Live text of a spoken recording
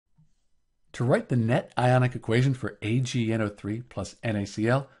To write the net ionic equation for AgNO3 plus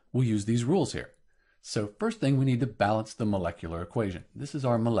NaCl, we'll use these rules here. So first thing, we need to balance the molecular equation. This is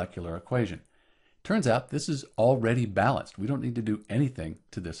our molecular equation. Turns out this is already balanced. We don't need to do anything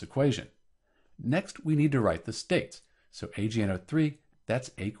to this equation. Next, we need to write the states. So AgNO3,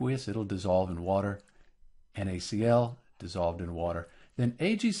 that's aqueous, it'll dissolve in water. NaCl, dissolved in water. Then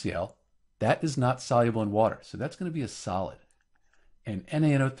AgCl, that is not soluble in water, so that's going to be a solid. And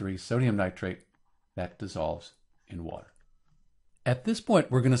NaNO3, sodium nitrate, that dissolves in water. At this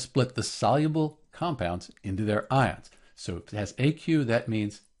point, we're going to split the soluble compounds into their ions. So if it has AQ, that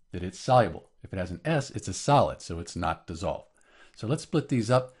means that it's soluble. If it has an S, it's a solid, so it's not dissolved. So let's split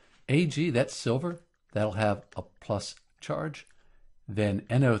these up. Ag, that's silver, that'll have a plus charge. Then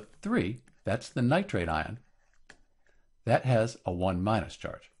NO3, that's the nitrate ion, that has a 1 minus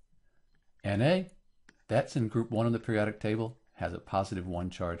charge. Na, that's in group 1 on the periodic table, has a positive 1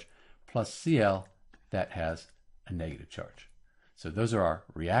 charge, plus Cl, that has a negative charge. So those are our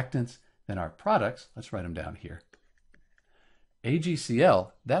reactants. Then our products, let's write them down here.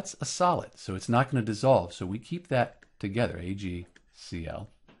 AgCl, that's a solid, so it's not going to dissolve, so we keep that together, AgCl,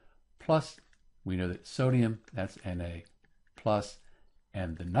 plus we know that sodium, that's Na plus,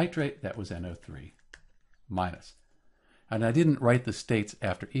 and the nitrate, that was NO3 minus. And I didn't write the states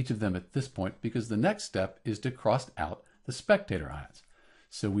after each of them at this point because the next step is to cross out the spectator ions.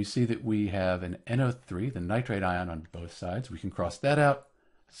 So we see that we have an NO3, the nitrate ion, on both sides. We can cross that out.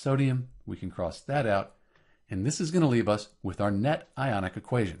 Sodium, we can cross that out. And this is going to leave us with our net ionic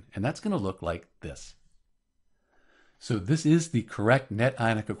equation. And that's going to look like this. So this is the correct net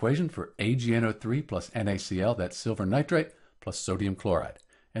ionic equation for AgNO3 plus NaCl, that's silver nitrate, plus sodium chloride.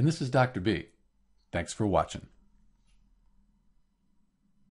 And this is Dr. B. Thanks for watching.